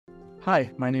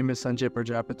Hi, my name is Sanjay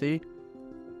Prajapati.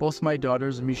 Both my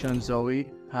daughters, Misha and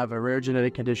Zoe, have a rare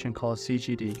genetic condition called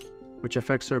CGD, which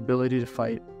affects their ability to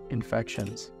fight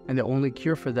infections. And the only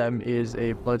cure for them is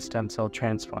a blood stem cell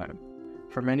transplant.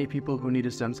 For many people who need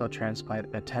a stem cell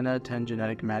transplant, a 10 out of 10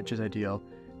 genetic match is ideal,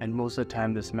 and most of the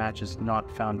time this match is not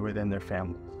found within their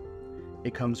family.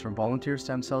 It comes from volunteer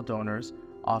stem cell donors,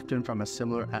 often from a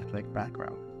similar ethnic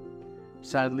background.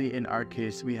 Sadly, in our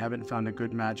case, we haven't found a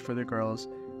good match for the girls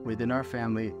within our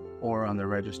family or on the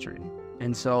registry.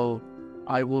 And so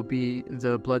I will be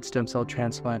the blood stem cell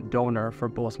transplant donor for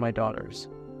both my daughters.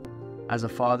 As a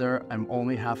father, I'm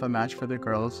only half a match for the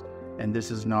girls, and this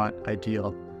is not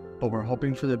ideal, but we're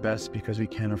hoping for the best because we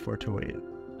can't afford to wait.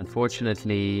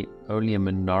 Unfortunately, only a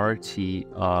minority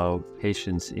of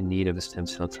patients in need of a stem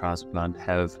cell transplant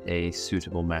have a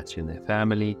suitable match in their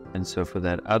family. And so for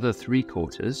that other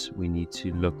 3/4, we need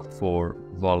to look for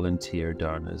volunteer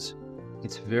donors.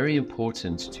 It's very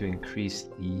important to increase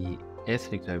the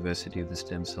ethnic diversity of the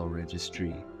stem cell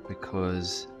registry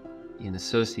because in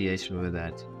association with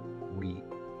that, we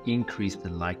increase the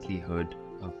likelihood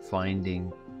of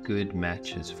finding good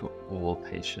matches for all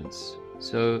patients.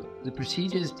 So the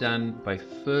procedure is done by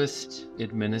first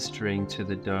administering to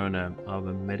the donor of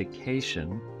a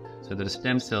medication so that the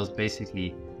stem cells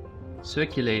basically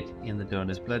circulate in the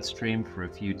donor's bloodstream for a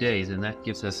few days, and that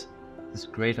gives us this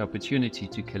great opportunity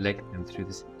to collect them through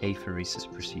this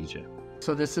apheresis procedure.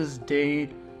 So this is day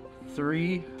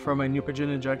 3 for my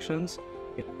Neupogen injections.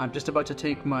 I'm just about to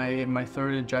take my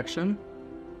third injection,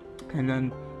 and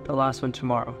then the last one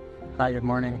tomorrow. Hi, good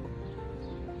morning.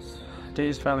 Day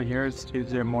is finally here. It's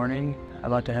Tuesday morning. I'm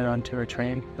about to head on to a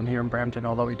train. I'm here in Brampton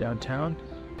all the way downtown.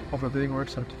 Hope everything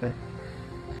works out today.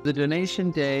 The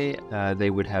donation day, they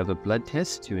would have a blood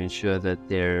test to ensure that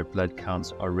their blood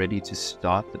counts are ready to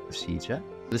start the procedure.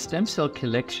 The stem cell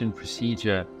collection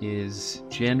procedure is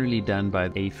generally done by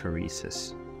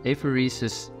apheresis.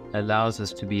 Apheresis allows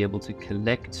us to be able to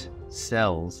collect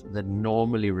cells that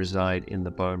normally reside in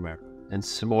the bone marrow, and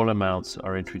small amounts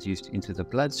are introduced into the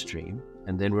bloodstream,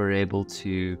 and then we're able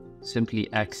to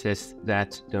simply access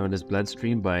that donor's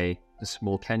bloodstream by a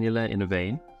small cannula in a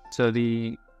vein. So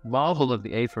the marvel of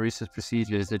the apheresis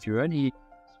procedure is that you're only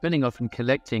spinning off and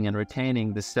collecting and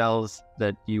retaining the cells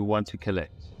that you want to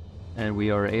collect. And we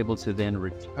are able to then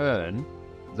return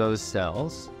those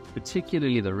cells,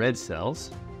 particularly the red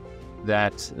cells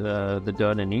that the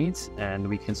donor needs, and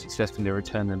we can successfully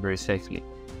return them very safely.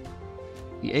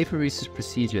 The apheresis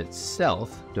procedure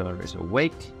itself, donor is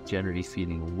awake, generally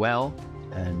feeling well,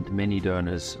 and many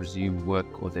donors resume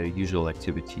work or their usual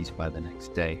activities by the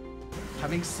next day.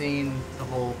 Having seen the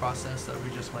whole process that we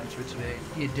just went through today,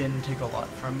 it didn't take a lot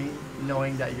from me,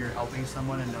 knowing that you're helping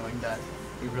someone and knowing that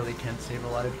you really can save a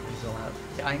lot of people's lives.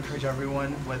 I encourage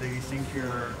everyone, whether you think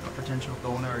you're a potential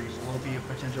donor or you will be a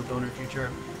potential donor in the future,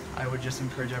 I would just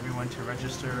encourage everyone to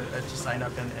register, to sign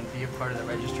up and be a part of the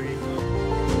registry.